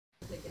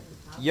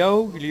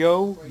Yo,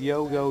 yo,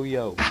 yo, yo,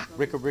 yo.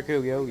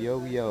 Ricka, yo,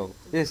 yo, yo.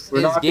 This We're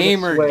is not gonna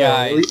gamer, swear. At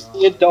guys. least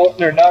the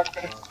adult are not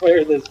gonna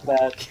swear this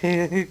match.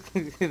 This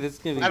is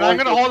gonna be And I'm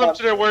gonna hold them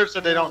to their words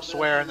that they don't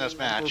swear in this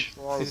match.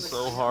 This is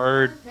so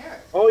hard.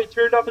 Oh, he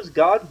turned off his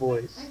god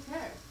voice.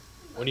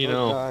 What do you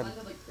know? God.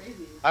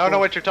 I don't know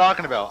what you're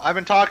talking about. I've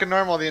been talking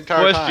normal the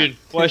entire time.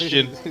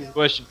 Question.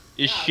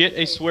 Is shit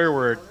a swear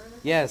word?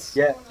 Yes.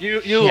 Yeah. You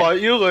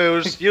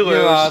lose. You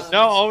lose. lost.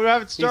 No, we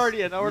haven't started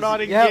yet. No, we're not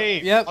in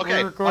game. Yep,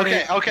 Okay, we're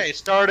recording. okay,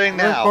 starting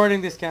We're now.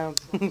 recording this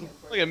count.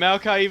 Look at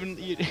Malachi ain't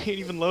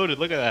even loaded.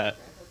 Look at that.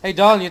 Hey,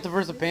 Dalton, you have to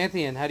verse a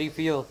Pantheon. How do you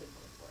feel?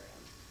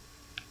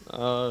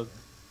 Well,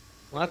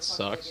 that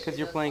sucks. Because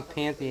you're playing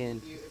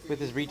Pantheon with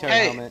his retard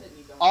Hey. helmet.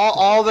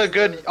 All the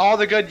good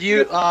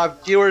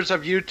viewers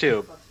of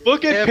YouTube.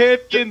 Look at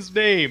Pantheon's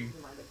name.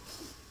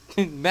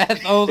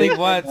 Meth only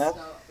once.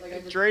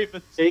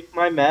 Draven. Take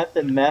my meth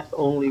and meth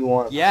only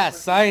once. Yeah,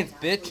 science,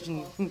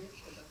 bitch.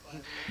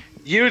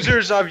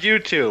 Users of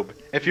YouTube,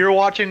 if you're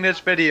watching this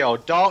video,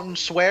 Dalton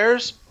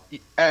swears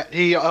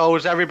he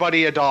owes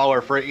everybody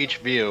 $1 for each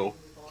view.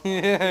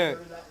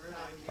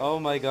 Oh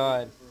my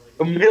god.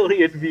 1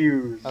 million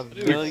views. A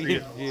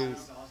million views.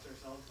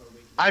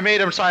 I made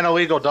him sign a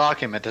legal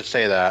document to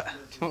say that.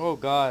 Oh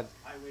god.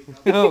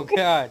 Oh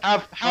god.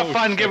 Have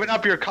fun giving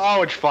up your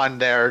college fund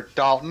there,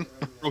 Dalton.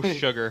 Oh,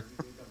 sugar.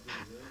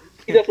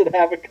 He doesn't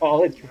have a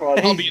college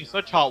fund. I'll be in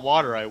such hot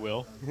water, I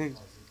will.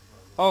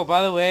 Oh,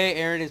 by the way,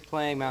 Aaron is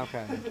playing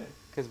Malcolm.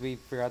 Because we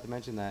forgot to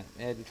mention that.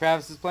 And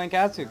Travis is playing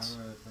Katsux.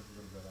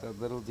 The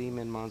little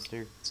demon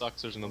monster.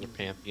 Sucks there's another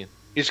Pantheon.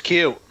 He's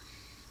cute.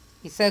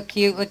 He's so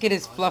cute. Look at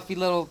his fluffy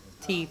little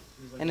teeth.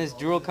 And his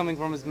drool coming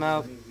from his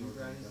mouth.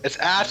 It's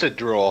acid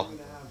drool.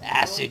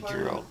 Acid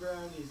drool.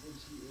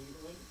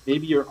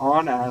 Maybe you're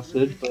on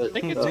acid, but I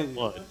think it's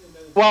blood.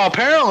 Well,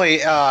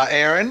 apparently,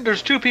 Aaron,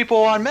 there's 2 people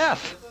on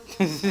meth.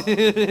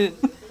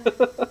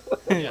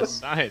 Yeah,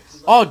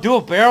 science. Oh, do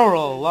a barrel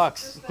roll,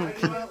 Lux.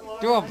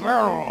 Do a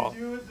barrel roll.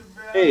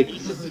 hey,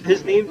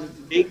 his name's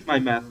Take My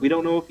Meth. We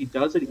don't know if he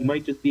does it. He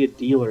might just be a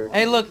dealer.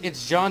 Hey, look,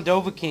 it's John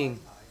Dovahkiin.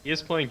 He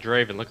is playing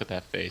Draven. Look at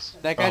that face.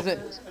 That guy's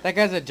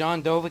a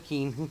John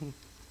Dovahkiin.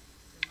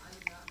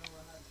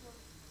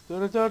 So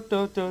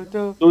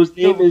his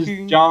name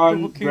is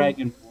John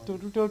Dragon.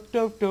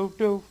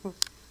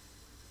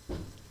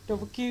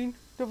 Dovahkiin.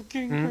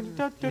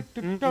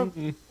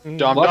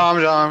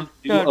 Dom.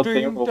 Do a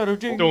barrel roll.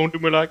 Don't do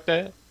me like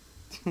that.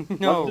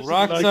 No, Just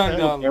rock like song a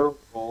dumb. barrel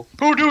roll.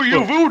 Who do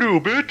you voodoo,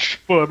 bitch?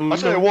 I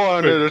say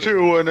 1 and a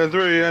 2 and a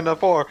 3 and a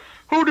 4.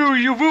 Who do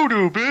you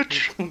voodoo,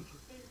 bitch?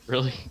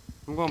 Really?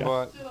 I'm going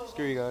bot.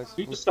 Screw you guys.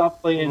 We just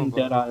stopped playing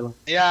Dead Island.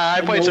 Yeah,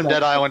 I played know some that.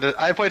 Dead Island.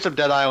 I played some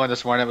Dead Island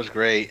this morning. It was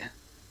great.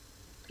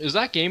 Is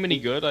that game any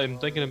good? I'm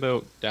thinking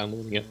about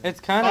downloading it.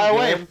 It's kind By of the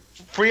way, good.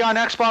 free on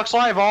Xbox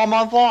Live all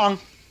month long.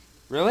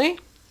 Really?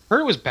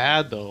 Heard it was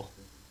bad though.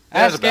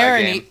 That's a Ask bad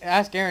Aaron. game.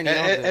 Ask Aaron. He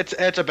owns it.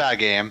 It's a bad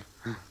game.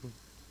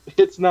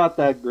 It's not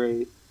that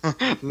great.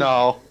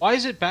 No, Why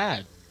is it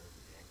bad?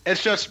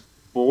 it's just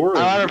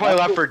Boring. I'd rather play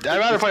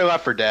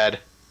Left 4 Dead.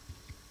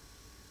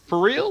 For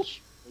reals?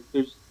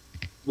 There's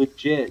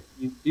legit.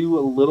 You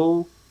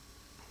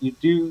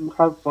do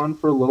have fun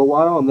for a little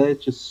while, and then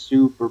it's just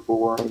super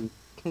boring.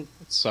 It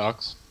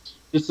sucks.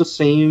 Just the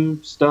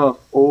same stuff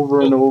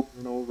over and over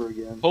and over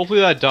again. Hopefully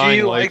that Do dying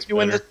you like light's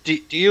doing better. this?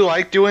 Do you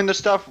like doing this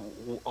stuff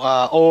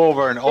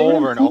over and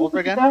over and over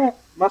again?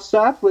 My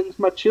saplings,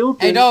 my children,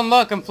 Hey, Dalton,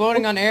 look, I'm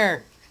floating on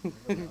air.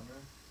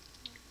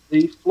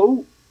 they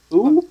float.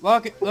 Ooh.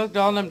 Look,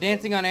 Dalton, I'm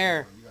dancing on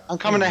air. I'm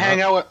coming to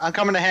hang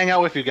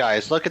out with you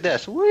guys. Look at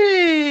this.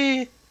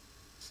 Whee!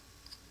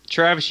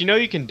 Travis, you know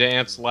you can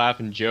dance, laugh,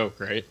 and joke,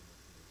 right?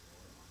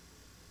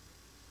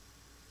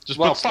 Just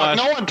Well, put fuck, slash,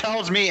 no one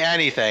tells me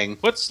anything.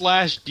 put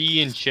 /D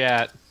in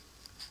chat,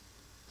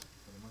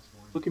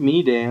 Look at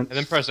me dance. and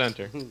then press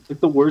enter. It's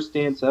the worst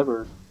dance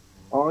ever.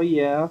 Oh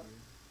yeah.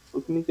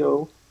 Look at me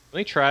go.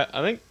 I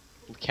think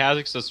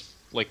Kha'Zix does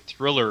like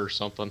Thriller or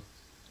something.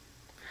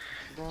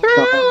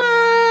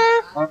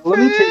 Let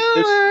me take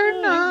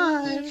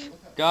this.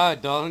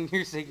 God, Dalton,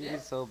 your singing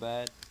is so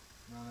bad.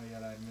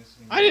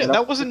 I didn't.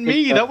 That wasn't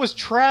me. That was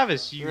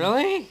Travis. You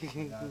Really?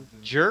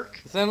 jerk.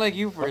 It sounded like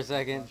you for a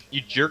second.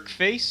 You jerk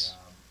face.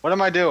 What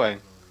am I doing?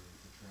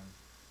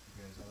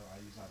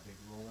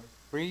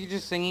 Were you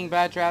just singing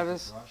bad,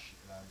 Travis?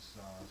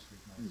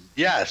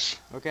 Yes,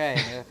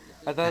 Okay.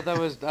 I thought that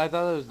was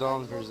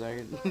Dalton for a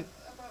second.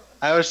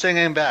 I was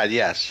singing bad.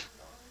 Yes,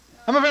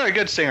 I'm a very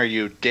good singer.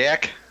 You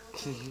dick.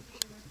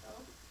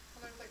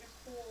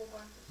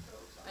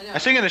 I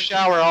sing in the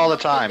shower all the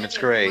time. It's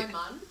great.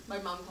 My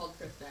mom called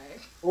Chris Day.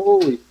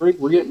 Holy freak,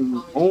 we're getting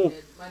Told me home. she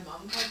did. My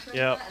mom called Chris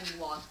Yep. Day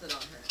and lost it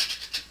on her.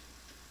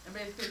 And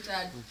basically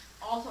said,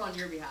 also on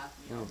your behalf,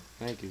 you know, Oh,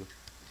 thank you.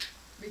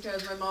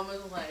 because my mom was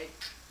like,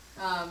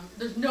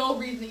 there's no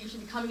reason that you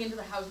should be coming into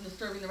the house and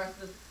disturbing the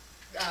rest of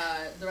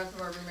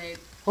our roommates.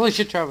 Holy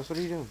shit, Travis, what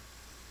are you doing?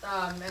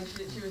 And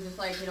she was just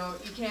like, you know,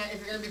 you can't, if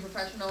you're gonna be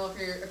professional, if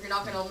you're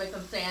not gonna make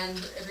them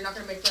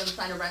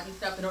sign a rent and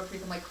stuff, then don't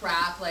treat them like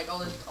crap, like all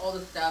this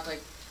stuff,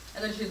 like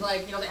And then she's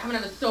like, you know, they haven't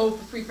had a stove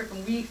for 3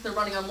 freaking weeks. They're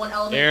running on one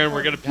element. Aaron,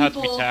 we're gonna have to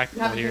be people. tactical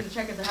You haven't here. come to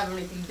check if they have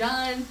anything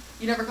done.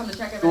 You never come to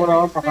check if What's going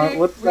on anything's behind- fixed.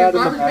 what's We have that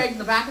in the garbage back? bags in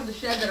the back of the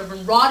shed that have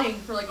been rotting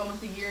for like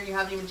almost a year, and you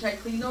haven't even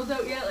checked clean those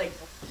out yet. Like,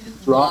 she just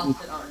It's rotten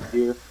lost it on her.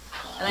 here.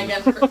 And I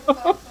guess because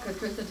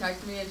Krista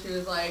texted me and she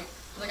was like,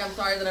 I'm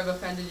sorry that I've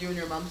offended you and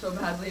your mom so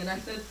badly. And I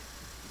said,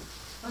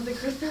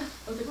 Krista,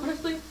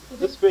 honestly,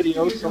 This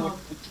video your is someone job.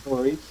 good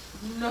story.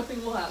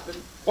 Nothing will happen.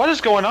 What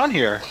is going on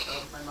here?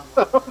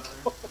 My mom.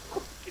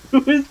 Who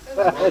is It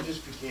that?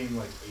 just became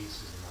like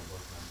aces in that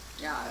book,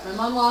 man. Yeah, my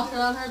mom lost it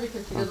on her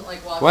because she doesn't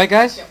like walk. What,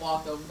 guys? Get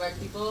walked over by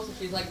people, so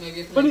she's like, maybe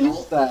if What an is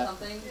adult that? or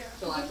something,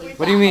 she'll actually.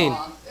 What do you mean? back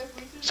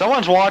off.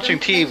 Someone's watching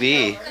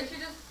TV. And she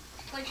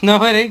just, like,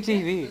 No, it ain't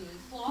TV.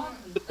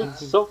 There's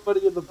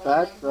somebody in the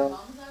background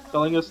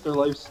telling us their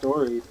life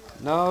story.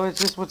 No, it's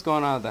just what's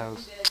going on at the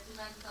house.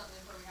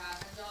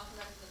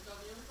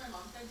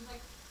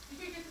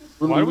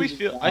 Why do we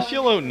feel? I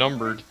feel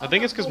outnumbered. I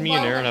think it's because me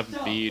and Aaron have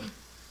a bead.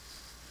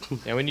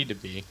 Yeah, we need to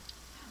be.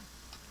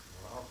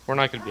 We're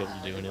not gonna be able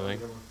to do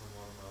anything.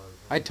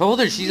 I told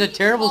her she's a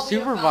terrible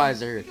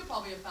supervisor. We could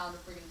probably have found a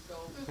friggin'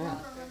 stove. Yeah.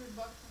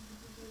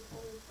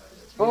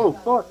 Oh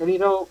fuck! I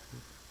need help.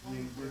 We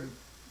shouldn't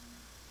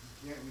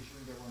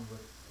get one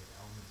with like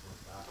elements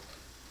like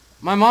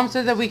that. My mom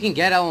said that we can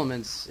get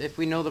elements if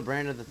we know the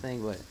brand of the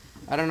thing, but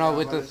I don't know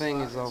what the thing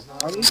is though.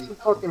 I need some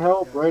fucking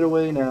help right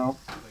away now.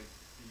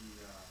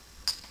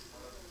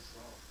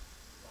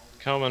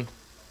 Coming.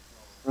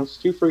 It's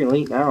too freaking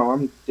late now.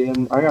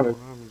 I gotta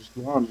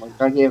go on.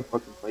 Like, I can't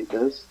fucking fight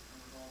this.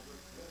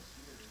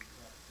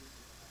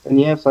 And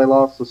yes, I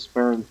lost the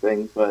sperm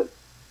thing, but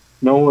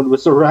no one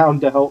was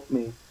around to help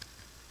me.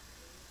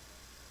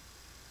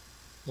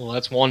 Well,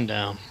 that's one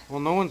down. Well,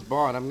 no one's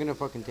bought. I'm gonna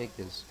fucking take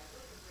this.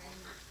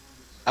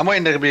 I'm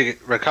waiting to be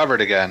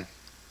recovered again.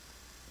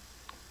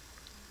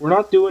 We're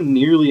not doing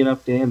nearly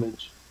enough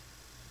damage.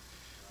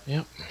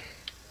 Yep.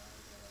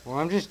 Well,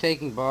 I'm just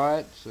taking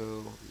bot,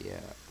 so yeah.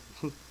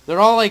 They're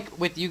all like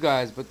with you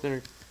guys, but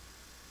they're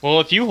Well,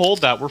 if you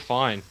hold that, we're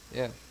fine.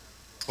 yeah.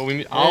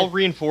 But I'll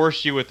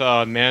reinforce you with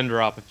a man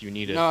drop if you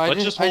need it. No,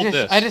 Let's just hold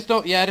this. I just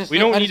don't. Yeah, I just. We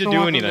don't I need just to do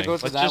want them anything. go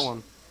to Let's that just-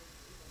 one.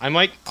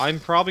 I'm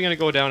probably gonna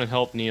go down and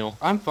help Neil.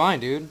 I'm fine,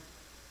 dude.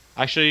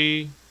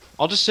 Actually,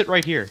 I'll just sit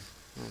right here.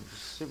 Yeah,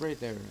 just sit right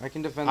there. I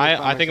can defend. This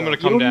by I think I'm gonna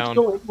myself. You come don't need down.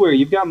 to go anywhere.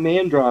 You've got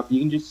man drop. You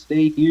can just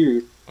stay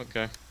here.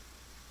 Okay.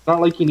 It's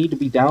not like you need to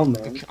be down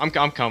there. I'm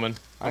coming.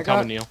 I'm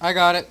coming, Neil. I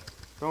got it.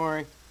 Don't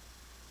worry.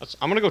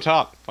 I'm gonna go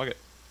top. Fuck it.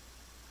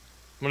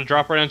 I'm gonna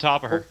drop right on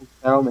top of her.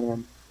 Hell,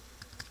 man.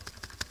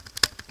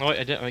 Oh,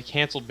 wait, I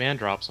canceled man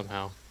drop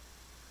somehow.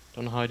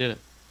 Don't know how I did it.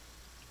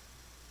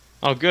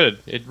 Oh, good.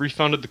 It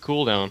refunded the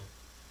cooldown.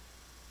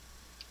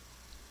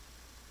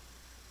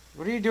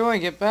 What are you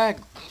doing? Get back,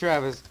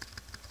 Travis.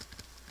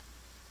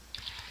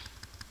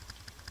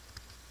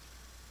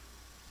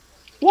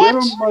 What?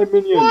 Get him, my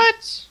minion.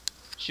 What?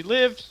 She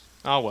lived.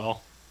 Oh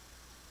well.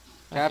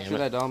 God Capture damn it.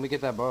 that, Dom. We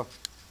get that buff.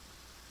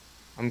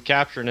 I'm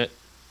capturing it.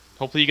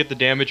 Hopefully you get the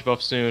damage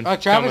buff soon.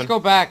 Travis, Coming. go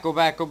back. Go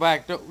back. Go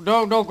back.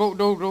 Don't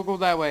go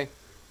that way.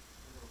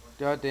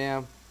 God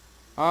damn.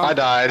 I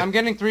died. I'm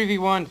getting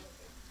 3v1.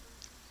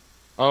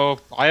 Oh,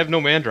 I have no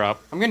man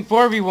drop. I'm getting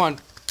 4v1. You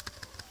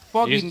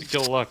Fucking used to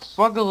kill Lux.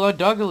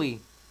 Duggly.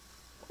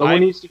 Someone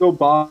needs to go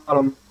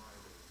bottom.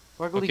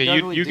 Fuggly Okay,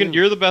 Duggly you can. do.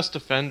 You're the best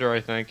defender, I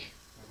think.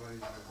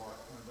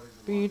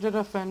 Be the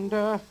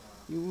defender.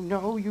 You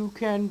know you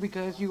can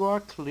because you are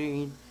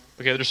clean.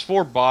 Okay, there's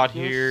 4 bot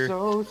You're here.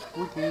 so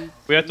squeaky.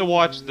 We have to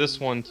watch this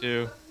one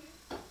too.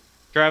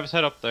 Travis,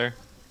 head up there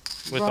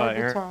with Ride the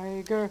Aaron.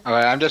 tiger.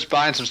 Alright, I'm just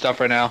buying some stuff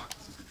right now.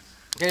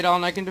 Okay,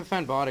 Dalton, I can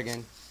defend bot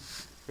again.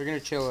 They're gonna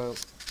chill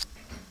out.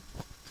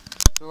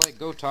 So like,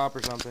 go top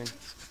or something.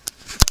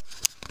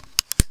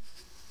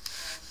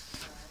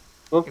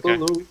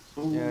 Buffalo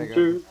Yeah, I got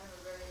soldier.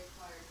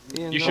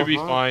 In You the should be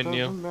heart fine, of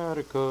Neil.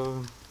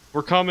 America.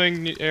 We're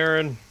coming,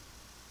 Aaron.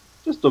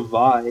 Just a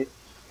vibe.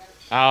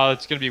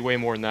 It's gonna be way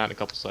more than that in a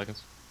couple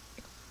seconds.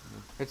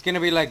 It's gonna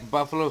be like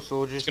Buffalo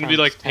Soldiers. It's gonna be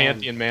times like 10.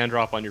 Pantheon man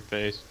drop on your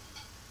face.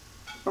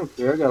 I don't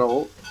care. I got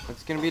ult.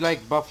 It's gonna be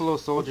like Buffalo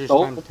Soldiers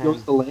Ult times goes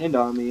 10. to land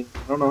on me.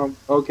 I don't know.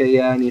 Okay,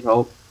 yeah, I need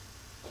help.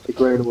 Like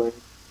right away.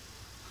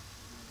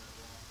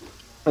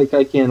 Like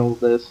I can't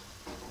hold this.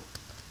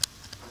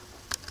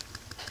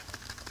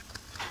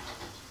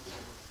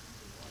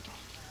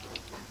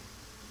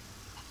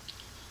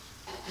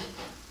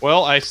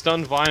 Well, I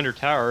stunned Vine or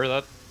Tower.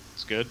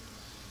 That's good.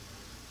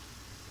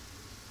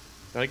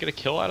 Did I get a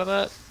kill out of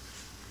that?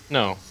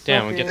 No.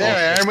 Damn, we get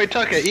There, Aaron, we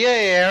took it.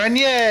 Yay, Aaron,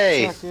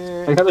 yay! Suck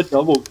I it. got a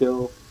double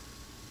kill.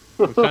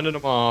 We fended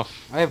him off.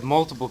 I have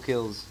multiple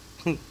kills.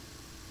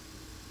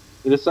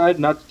 They decided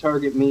not to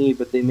target me,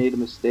 but they made a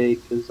mistake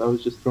because I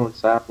was just throwing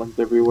saplings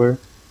everywhere.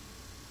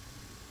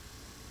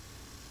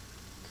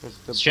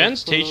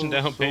 Shen's taking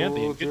down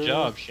Pantheon. Good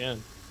job,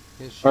 Shen.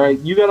 Alright,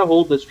 you gotta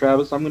hold this,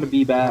 Travis. I'm gonna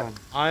be back.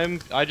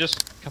 I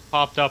just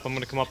popped up. I'm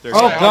gonna come up there. Oh,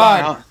 Hold on,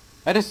 God. hold on.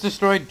 I just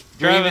destroyed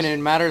Travis, Draven in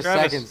a matter of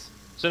Travis. seconds.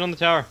 Sit on the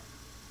tower.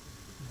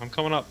 I'm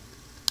coming up.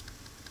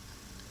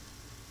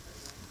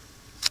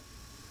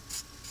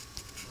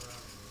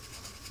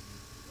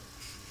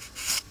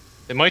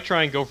 They might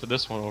try and go for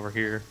this one over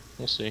here.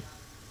 We'll see.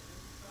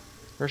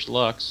 First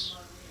Lux.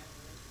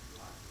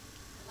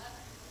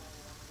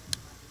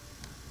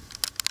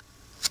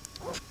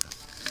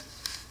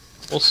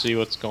 We'll see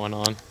what's going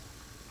on.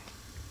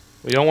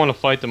 We don't want to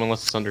fight them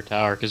unless it's under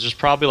tower, because there's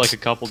probably like a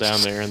couple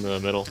down there in the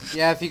middle.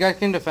 Yeah, if you guys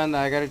can defend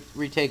that, I gotta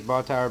retake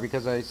bot tower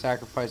because I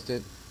sacrificed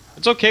it.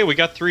 It's okay, we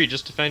got 3.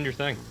 Just defend your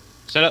thing.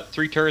 Set up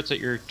 3 turrets at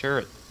your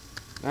turret.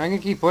 I'm gonna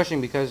keep pushing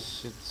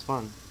because it's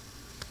fun.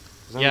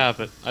 Yeah,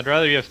 but I'd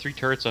rather you have 3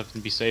 turrets up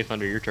and be safe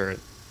under your turret.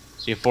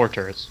 So you have 4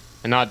 turrets.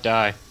 And not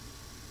die.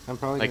 I'm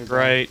probably Like gonna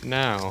right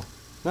now.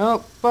 No,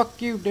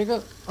 fuck you,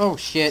 digga. Oh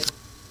shit.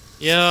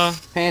 Yeah.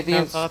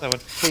 Pantheon's I thought that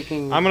would.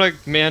 taking. I'm gonna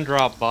man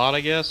drop bot,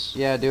 I guess.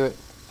 Yeah, do it.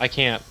 I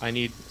can't. I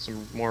need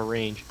some more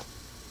range.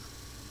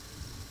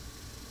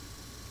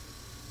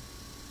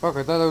 Fuck,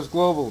 I thought that was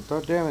global.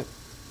 God damn it.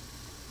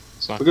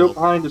 It's not We go cool.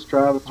 behind us,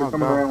 Travis. They're Oh,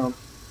 coming God. around.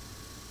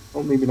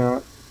 Oh, maybe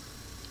not.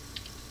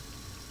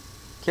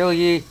 Kill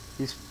Yi.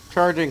 He's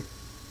charging.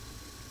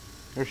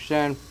 There's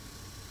Shen.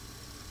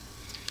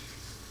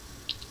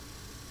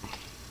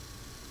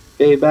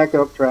 Okay, back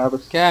up,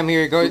 Travis. Okay, I'm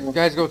here. Go,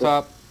 guys, go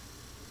top.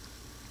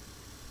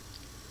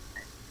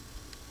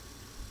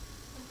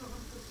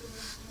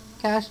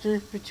 Caster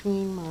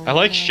between my. I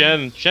like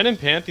Shen. Shen and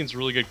Pantheon's a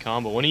really good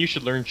combo. One of you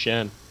should learn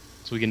Shen,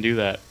 so we can do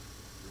that.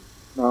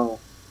 No.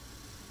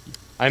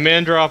 I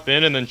man drop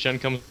in and then Shen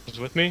comes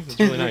with me. It's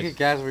really Look nice. at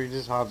Casper, he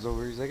just hops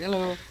over. He's like,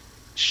 hello.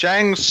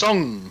 Shang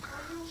Tsung.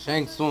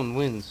 Shang Tsung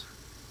wins.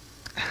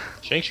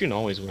 Shang Tsung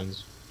always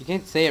wins. You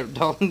can't say it,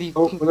 Dalton.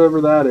 Oh,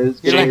 whatever that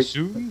is. You're Shang like-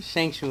 Tsung?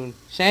 Shang Tsung.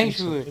 Shang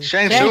Tsung.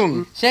 Shang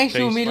Tsung. Shang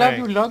Tsung, we love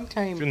Swang. you long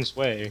time. Shun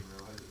Sway.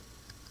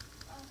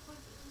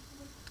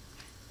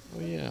 Oh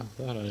yeah,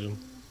 that item.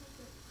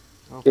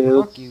 Oh, Okay, fuck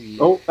let's- you, Yi.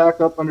 Oh,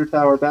 back up under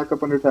tower. Back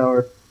up under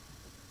tower.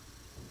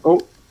 Oh,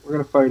 we're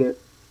gonna fight it.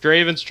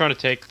 Draven's trying to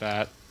take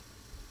that.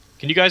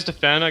 Can you guys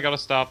defend? I gotta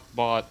stop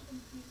bot.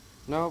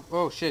 No,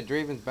 oh shit,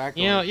 Draven's back.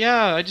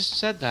 Yeah, I just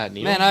said that,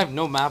 Neil. Man, I have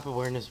no map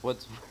awareness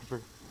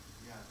whatsoever.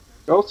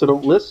 Also,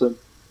 don't listen.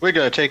 We're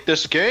gonna take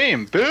this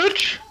game,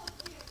 bitch.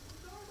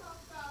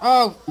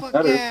 Oh, fuck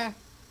Better. yeah.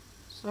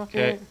 Suck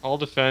Okay, it. I'll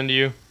defend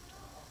you.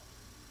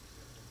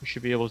 You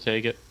should be able to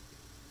take it.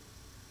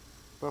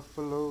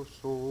 Buffalo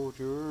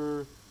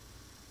Soldier.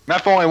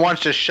 Meth only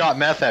once just shot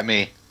meth at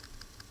me.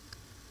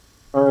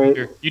 Alright.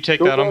 Here, you take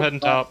Go that. I'm back. heading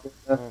top.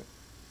 Yeah.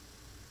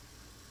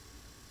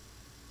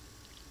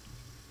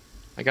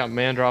 I got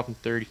man dropping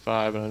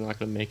 35, and I'm not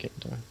gonna make it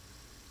in time.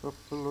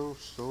 Buffalo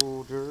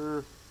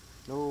Soldier.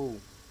 No.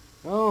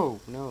 No.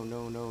 No,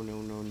 no, no, no,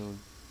 no, no.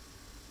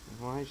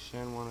 Why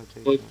Shen want to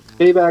take Hey, that?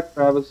 stay back,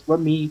 Travis.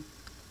 Let me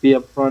be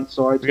up front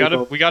so I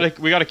We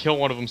gotta kill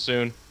one of them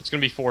soon. It's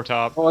gonna be 4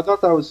 top. Oh, I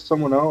thought that was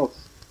someone else.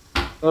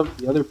 I thought it was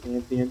the other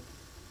Pantheon.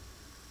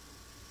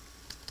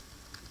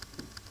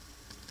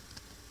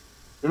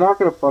 They're not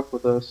gonna fuck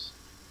with us.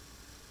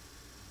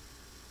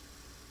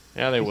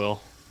 Yeah, they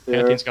will. There.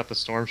 Pantheon's got the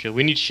storm shield.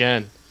 We need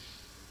Shen.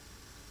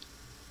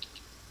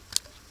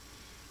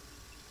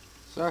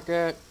 Suck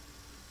it.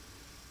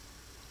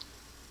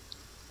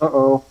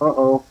 Uh-oh,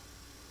 uh-oh.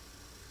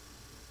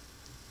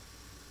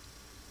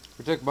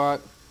 Protect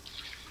bot.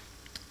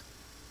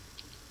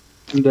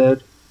 I'm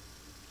dead.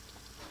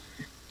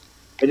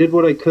 I did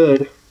what I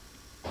could.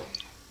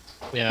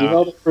 We Yeah.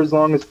 held it for as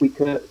long as we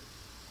could.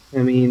 I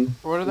mean...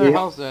 What are their Yeah.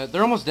 health at?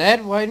 They're almost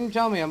dead? Why didn't you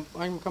tell me?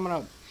 I'm coming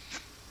up.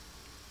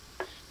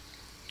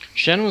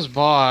 Shen was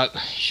bot.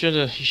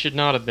 He should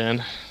not have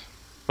been.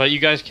 But you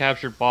guys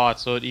captured bot,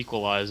 so it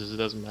equalizes. It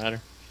doesn't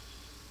matter.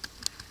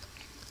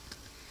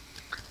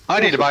 I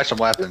need to buy some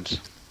weapons.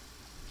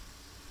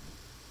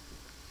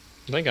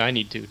 I think I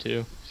need to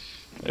too.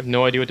 I have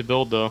no idea what to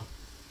build though.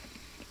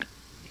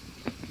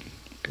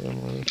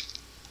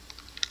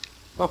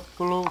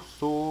 Buffalo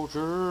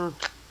Soldier.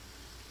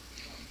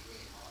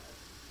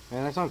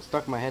 Man, that song's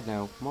stuck in my head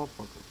now.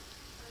 Motherfucker.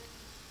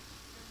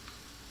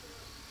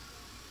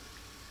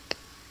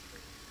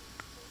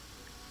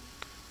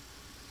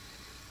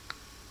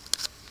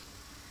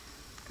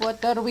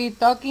 What are we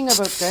talking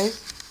about,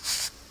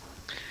 guys?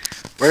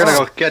 We're gonna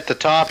go get the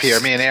top here.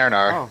 Me and Aaron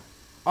are. Oh.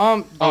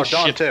 Oh,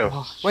 Don shit. too.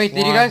 Oh, Wait,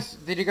 did why?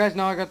 you guys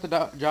know I got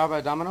the job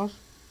at Domino's?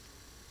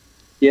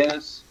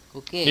 Yes.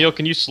 Okay. Neil,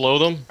 can you slow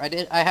them? I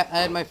did. I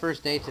had my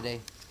first day today.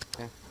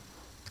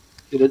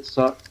 It did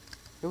suck.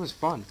 It was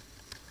fun.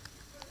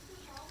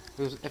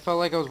 It felt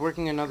like I was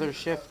working another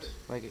shift,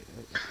 like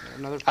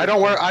another. I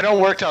don't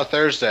work till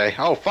Thursday.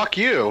 Oh, fuck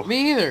you.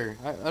 Me either.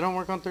 I don't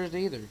work on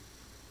Thursday either.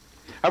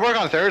 I work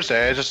on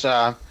Thursday. I just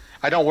I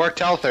don't work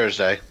till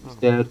Thursday. He's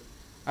dead.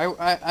 I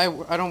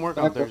don't work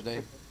on Back up, Thursday.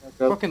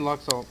 back up. Fucking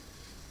Luxalt.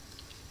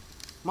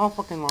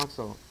 Motherfucking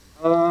Luxalt.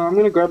 I'm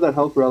gonna grab that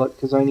health relic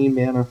because I need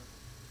mana.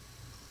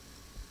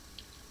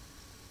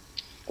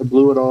 I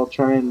blew it all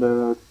trying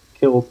to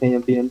kill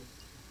Pantheon.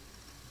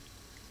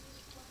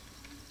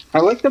 I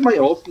like that my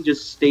ult can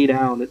just stay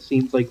down, it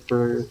seems like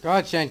for...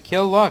 God, Shen,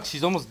 kill Lux.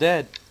 She's almost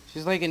dead.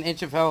 She's like an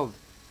inch of health.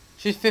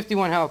 She's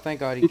 51 health. Thank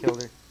God he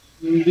killed her.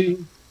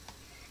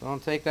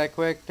 Don't take that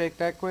quick. Take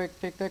that quick.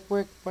 Take that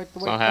quick. Fight the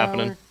It's white not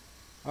happening.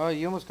 power. Oh,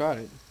 you almost got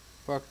it.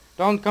 Fuck.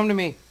 Don't come to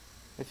me.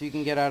 If you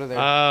can get out of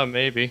there.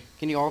 Maybe.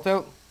 Can you ult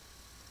out?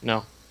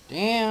 No.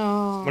 Damn.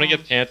 I'm gonna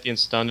get Pantheon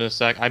stunned in a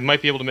sec. I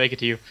might be able to make it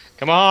to you.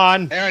 Come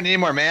on! Aaron, need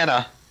more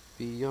mana.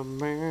 Be a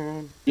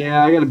man.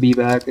 Yeah, I gotta be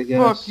back, I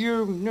guess. Fuck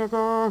you,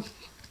 nigga.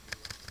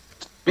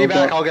 Be Okay.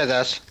 back, I'll get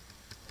this.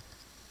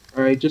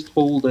 Alright, just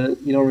hold it.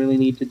 You don't really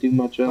need to do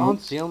much Don't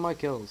else. steal my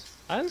kills.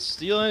 I didn't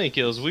steal any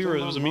kills. It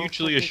was a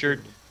mutually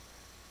assured.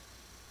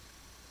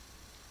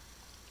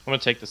 I'm gonna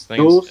take this thing.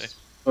 and stay. Ghost,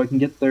 so I can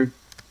get there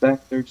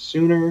back there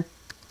sooner.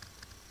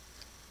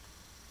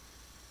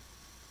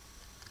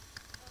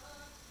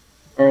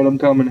 Alright, I'm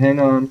coming. Hang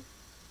on.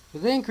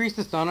 Did they increase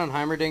the stun on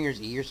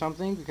Heimerdinger's E or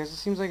something? Because it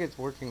seems like it's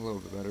working a little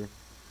bit better.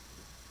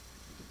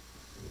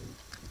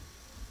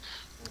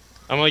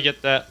 I'm gonna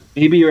get that.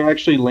 Maybe you're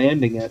actually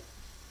landing it.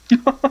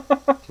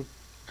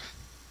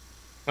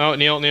 Oh,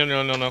 Neil,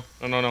 no.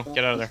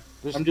 Get out of there.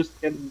 I'm just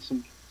getting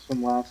some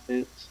last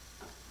hits.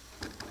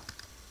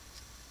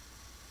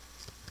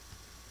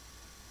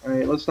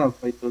 Alright, let's not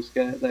fight those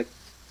guys. That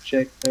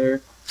chick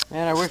there.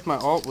 Man, I wish my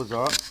ult was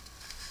up.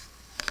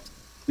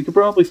 We could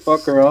probably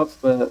fuck her up,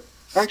 but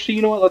actually,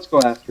 you know what? Let's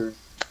go after her.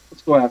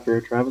 Let's go after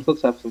her, Travis.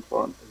 Let's have some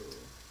fun.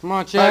 Come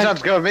on, That Shen.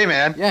 sounds good with me,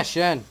 man. Yeah,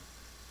 Shen.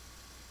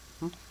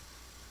 We're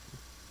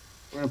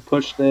gonna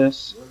push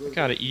this. It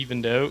kind of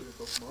evened out.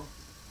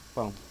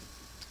 Boom.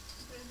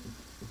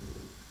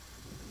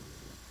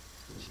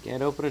 She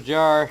can't open a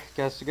jar.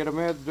 Guess you gotta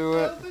man to do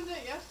I it. opened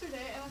it yesterday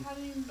and I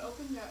hadn't even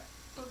opened yet.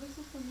 So this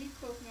is for me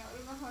closing it. I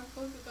don't know how I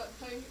closed it that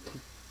tight.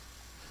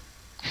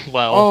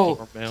 Well,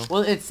 Oh, mail.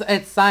 well, it's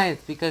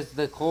science because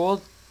the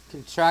cold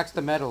contracts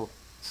the metal.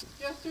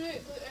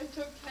 Yesterday it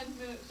took 10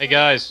 minutes. Hey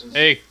guys,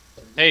 hey,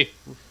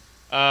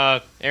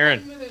 Aaron,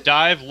 10 minutes.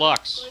 dive So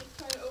Lux. I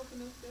tried to open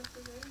this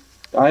yesterday.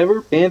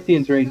 Diver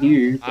Pantheon's right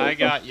here. I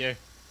got you.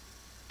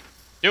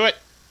 Do it.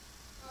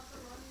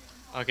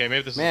 Okay,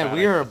 maybe this is Man, bad.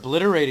 we are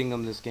obliterating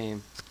them this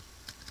game.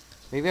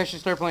 Maybe I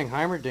should start playing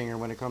Heimerdinger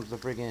when it comes to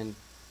friggin'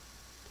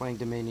 playing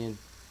Dominion.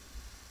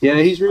 Yeah,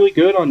 he's really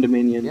good on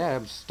Dominion. Yeah,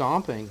 I'm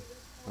stomping.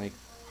 Like,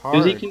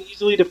 Because he hard. can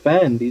easily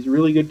defend. He's a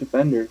really good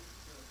defender.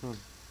 Hmm.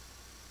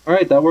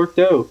 Alright, that worked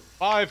out.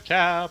 5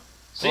 cap.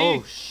 See?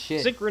 Oh,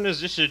 shit.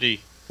 Synchronicity.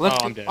 Let's Oh,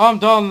 go. I'm dead. Oh, I'm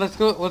done. Let's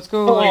go. Let's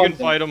go. Oh, You like, can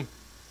fight him.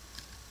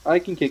 I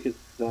can kick his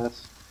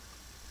ass.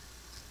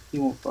 He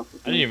won't fuck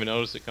with I me. didn't even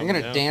notice it I'm coming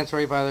gonna down. dance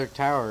right by their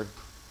tower,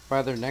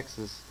 by their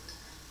nexus.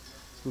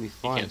 It's gonna be He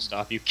fun. can't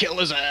stop you. Kill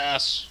his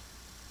ass.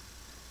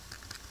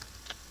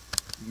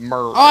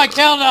 Murder. Oh, I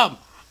killed him!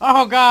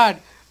 Oh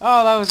god!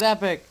 Oh, that was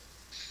epic.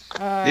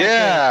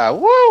 Yeah,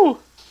 woo!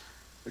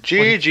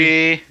 GG.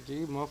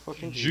 Gee,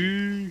 motherfucking G.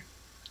 G.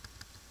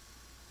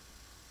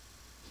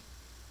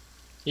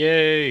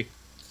 Yay.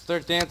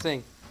 Start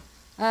dancing.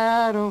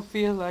 I don't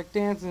feel like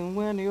dancing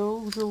when the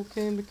old soul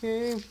came.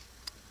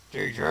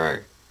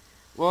 GG.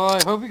 Well,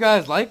 I hope you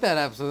guys liked that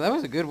episode. That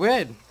was a good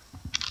win.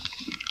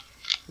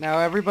 Now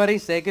everybody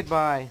say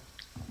goodbye.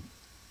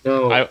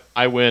 No.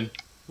 I win.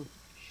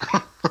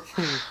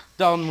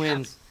 Dalton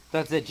wins.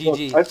 That's it. Look,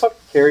 GG. I fucking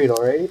carried,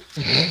 alright?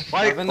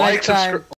 Have a nice time.